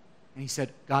you? And he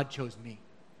said, God chose me.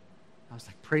 I was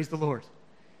like, praise the Lord.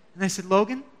 And I said,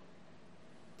 Logan,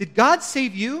 did God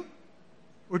save you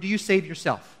or do you save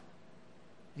yourself?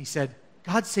 And he said,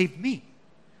 God saved me.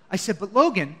 I said, but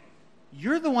Logan,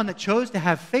 you're the one that chose to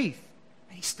have faith.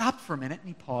 And he stopped for a minute and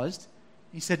he paused.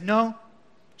 And he said, no,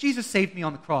 Jesus saved me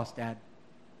on the cross, Dad.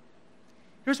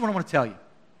 Here's what I want to tell you.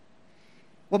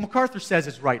 What MacArthur says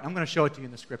is right. I'm going to show it to you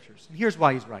in the scriptures. And here's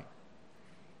why he's right.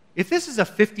 If this is a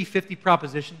 50-50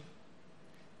 proposition,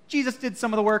 Jesus did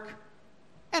some of the work,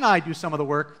 and I do some of the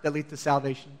work that leads to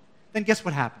salvation, then guess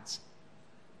what happens?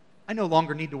 I no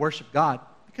longer need to worship God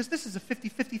because this is a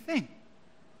 50-50 thing.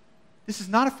 This is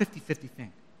not a 50-50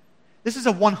 thing. This is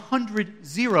a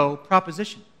 100-0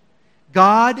 proposition.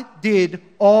 God did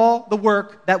all the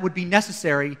work that would be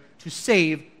necessary to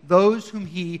save those whom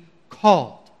he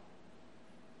called.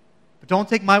 But don't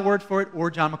take my word for it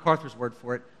or John MacArthur's word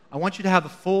for it. I want you to have the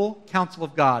full counsel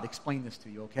of God explain this to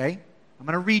you, okay? I'm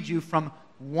going to read you from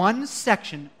one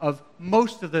section of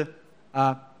most of the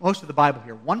Bible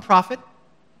here. One prophet,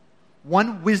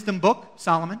 one wisdom book,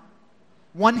 Solomon,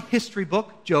 one history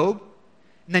book, Job,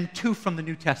 and then 2 from the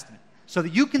New Testament. So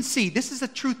that you can see this is a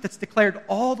truth that's declared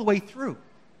all the way through.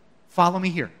 Follow me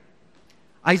here.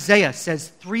 Isaiah says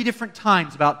 3 different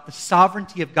times about the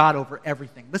sovereignty of God over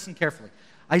everything. Listen carefully.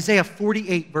 Isaiah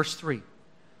 48, verse 3.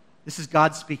 This is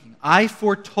God speaking. I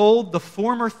foretold the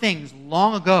former things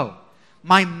long ago.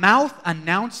 My mouth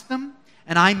announced them,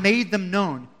 and I made them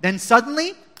known. Then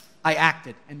suddenly, I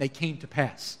acted, and they came to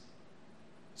pass.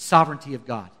 Sovereignty of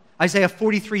God. Isaiah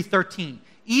 43:13.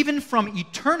 Even from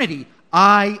eternity,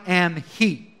 I am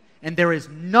He, and there is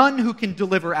none who can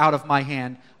deliver out of my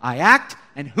hand. I act,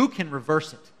 and who can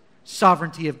reverse it?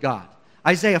 Sovereignty of God.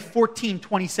 Isaiah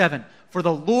 14:27. For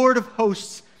the Lord of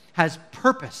hosts has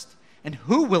purposed, and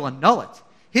who will annul it?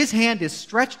 His hand is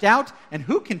stretched out, and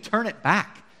who can turn it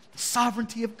back? The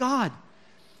sovereignty of God.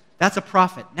 That's a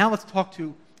prophet. Now let's talk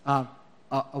to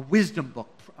a wisdom book,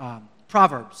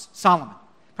 Proverbs, Solomon.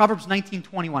 Proverbs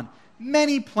 19:21.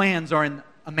 Many plans are in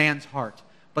a man's heart,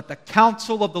 but the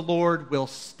counsel of the Lord will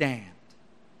stand.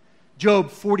 Job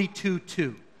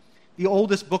 42:2. The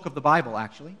oldest book of the Bible,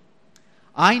 actually.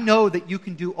 I know that you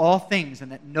can do all things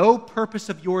and that no purpose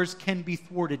of yours can be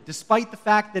thwarted. Despite the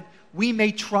fact that we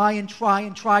may try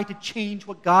to change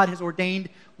what God has ordained,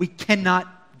 we cannot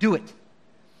do it.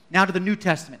 Now to the New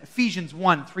Testament, Ephesians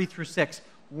 1:3-6.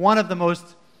 One of the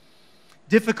most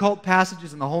difficult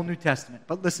passages in the whole New Testament.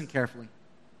 But listen carefully.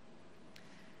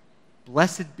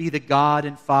 Blessed be the God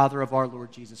and Father of our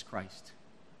Lord Jesus Christ,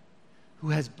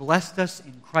 who has blessed us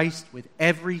in Christ with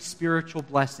every spiritual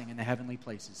blessing in the heavenly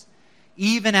places,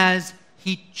 even as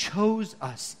He chose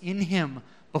us in Him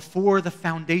before the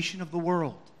foundation of the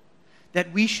world,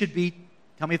 that we should be,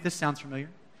 tell me if this sounds familiar,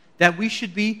 that we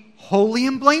should be holy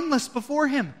and blameless before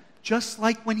Him, just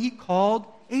like when He called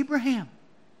Abraham.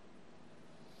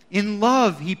 In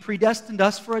love, He predestined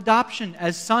us for adoption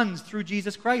as sons through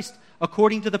Jesus Christ,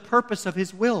 according to the purpose of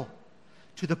His will,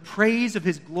 to the praise of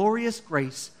His glorious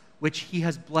grace, which He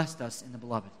has blessed us in the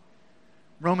Beloved.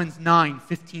 Romans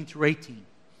 9:15-18.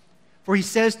 For He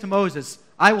says to Moses,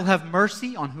 I will have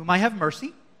mercy on whom I have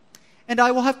mercy, and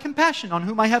I will have compassion on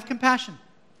whom I have compassion.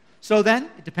 So then,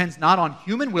 it depends not on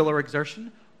human will or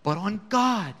exertion, but on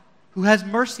God, who has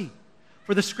mercy.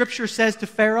 For the Scripture says to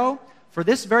Pharaoh, for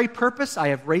this very purpose I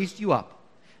have raised you up,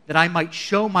 that I might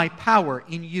show my power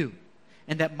in you,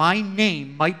 and that my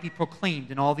name might be proclaimed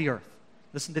in all the earth.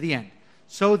 Listen to the end.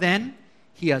 So then,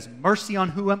 He has mercy on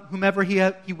whomever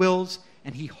he wills,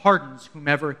 and He hardens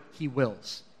whomever He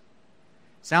wills.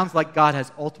 Sounds like God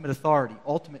has ultimate authority,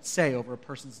 ultimate say over a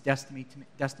person's destiny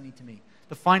to me.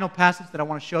 The final passage that I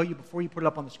want to show you before you put it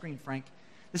up on the screen, Frank,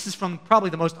 this is from probably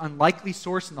the most unlikely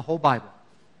source in the whole Bible.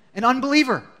 An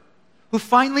unbeliever who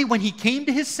finally, when he came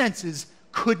to his senses,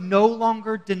 could no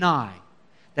longer deny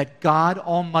that God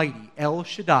Almighty,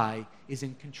 El-Shaddai, is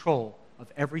in control of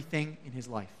everything in his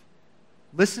life.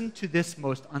 Listen to this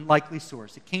most unlikely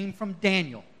source. It came from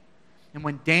Daniel. And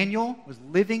when Daniel was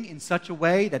living in such a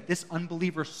way that this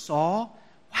unbeliever saw,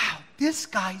 wow, this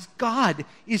guy's God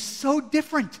is so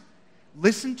different.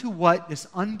 Listen to what this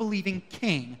unbelieving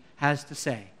king has to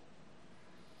say.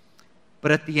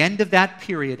 But at the end of that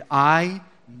period, I,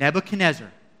 Nebuchadnezzar,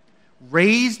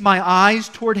 raised my eyes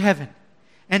toward heaven,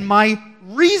 and my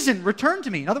reason returned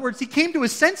to me. In other words, he came to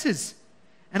his senses,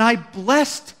 and I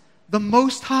blessed the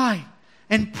Most High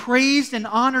and praised and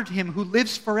honored Him who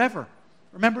lives forever.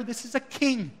 Remember, this is a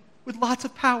king with lots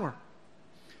of power.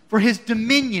 For His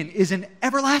dominion is an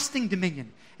everlasting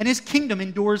dominion, and His kingdom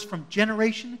endures from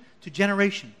generation to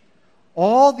generation.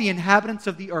 All the inhabitants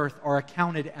of the earth are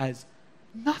accounted as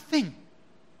nothing.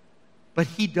 But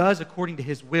He does according to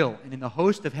His will, and in the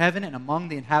host of heaven and among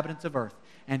the inhabitants of earth.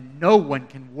 And no one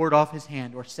can ward off His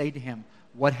hand or say to Him,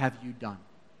 what have you done?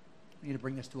 We need to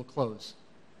bring this to a close.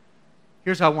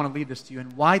 Here's how I want to leave this to you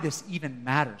and why this even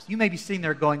matters. You may be sitting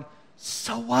there going,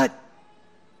 so what?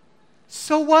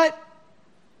 So what?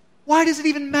 Why does it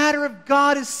even matter if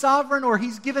God is sovereign or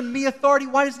He's given me authority?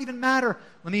 Why does it even matter?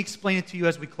 Let me explain it to you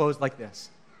as we close like this.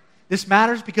 This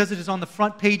matters because it is on the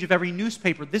front page of every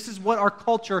newspaper. This is what our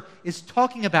culture is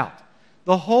talking about.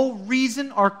 The whole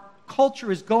reason our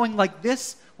culture is going like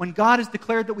this, when God has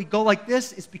declared that we go like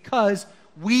this, is because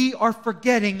we are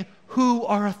forgetting who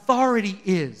our authority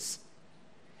is.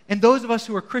 And those of us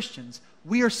who are Christians,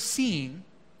 we are seeing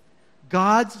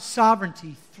God's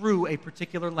sovereignty through a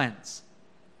particular lens.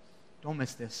 Don't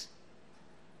miss this.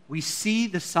 We see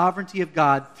the sovereignty of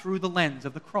God through the lens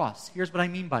of the cross. Here's what I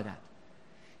mean by that.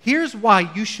 Here's why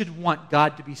you should want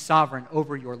God to be sovereign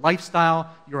over your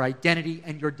lifestyle, your identity,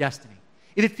 and your destiny.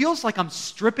 If it feels like I'm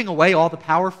stripping away all the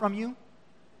power from you,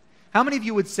 how many of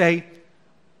you would say,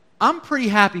 I'm pretty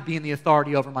happy being the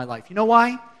authority over my life? You know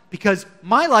why? Because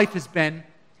my life has been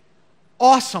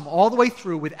awesome all the way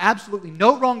through with absolutely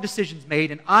no wrong decisions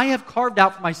made, and I have carved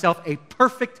out for myself a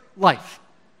perfect life.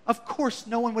 Of course,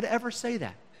 no one would ever say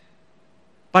that.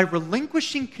 By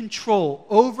relinquishing control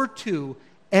over to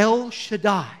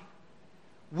El-Shaddai,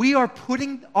 we are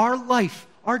putting our life,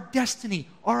 our destiny,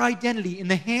 our identity in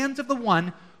the hands of the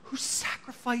one who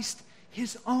sacrificed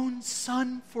his own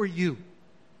son for you.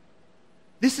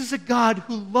 This is a God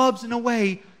who loves in a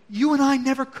way you and I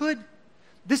never could.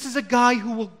 This is a God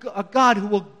who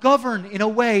will govern in a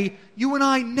way you and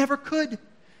I never could.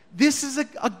 This is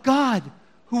a God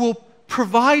who will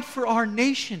provide for our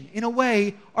nation in a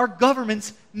way our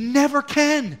governments never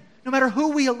can, no matter who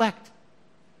we elect.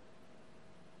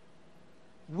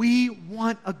 We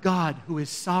want a God who is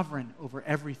sovereign over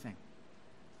everything.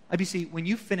 IBC, when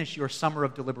you finish your summer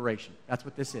of deliberation, that's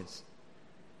what this is.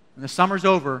 When the summer's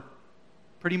over,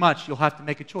 pretty much you'll have to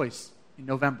make a choice in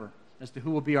November as to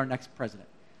who will be our next president.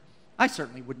 I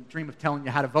certainly wouldn't dream of telling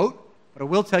you how to vote, but I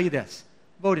will tell you this.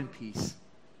 Vote in peace.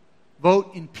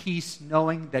 Vote in peace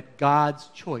knowing that God's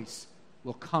choice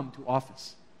will come to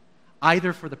office,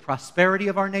 either for the prosperity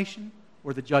of our nation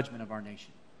or the judgment of our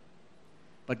nation.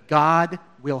 But God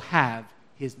will have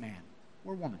his man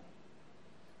or woman.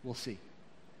 We'll see.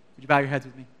 Would you bow your heads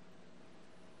with me?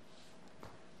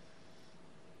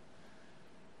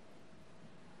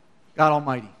 God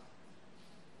Almighty,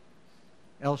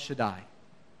 El-Shaddai,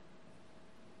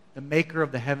 the maker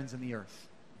of the heavens and the earth,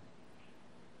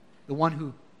 the one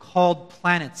who called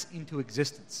planets into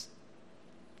existence.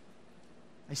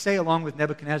 I say along with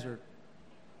Nebuchadnezzar,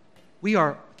 we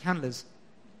are counted as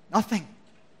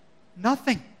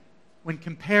nothing when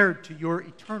compared to your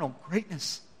eternal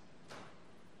greatness.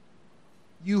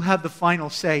 You have the final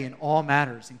say in all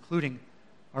matters, including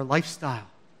our lifestyle,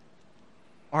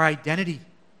 our identity,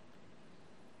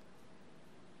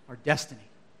 our destiny.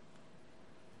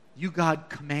 You, God,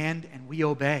 command and we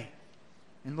obey.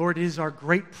 And Lord, it is our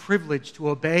great privilege to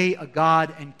obey a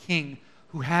God and King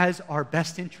who has our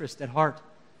best interest at heart,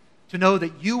 to know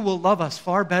that you will love us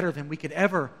far better than we could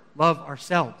ever love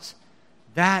ourselves.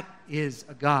 That is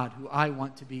a God who I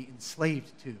want to be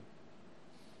enslaved to.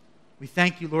 We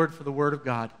thank you, Lord, for the Word of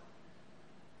God,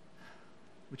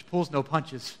 which pulls no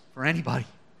punches for anybody.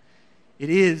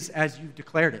 It is as you've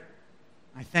declared it.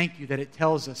 I thank you that it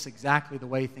tells us exactly the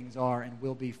way things are and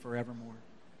will be forevermore.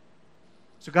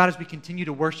 So God, as we continue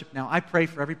to worship now, I pray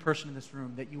for every person in this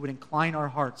room that you would incline our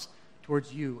hearts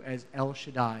towards you as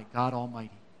El-Shaddai, God Almighty.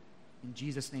 In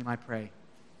Jesus' name I pray,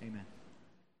 amen.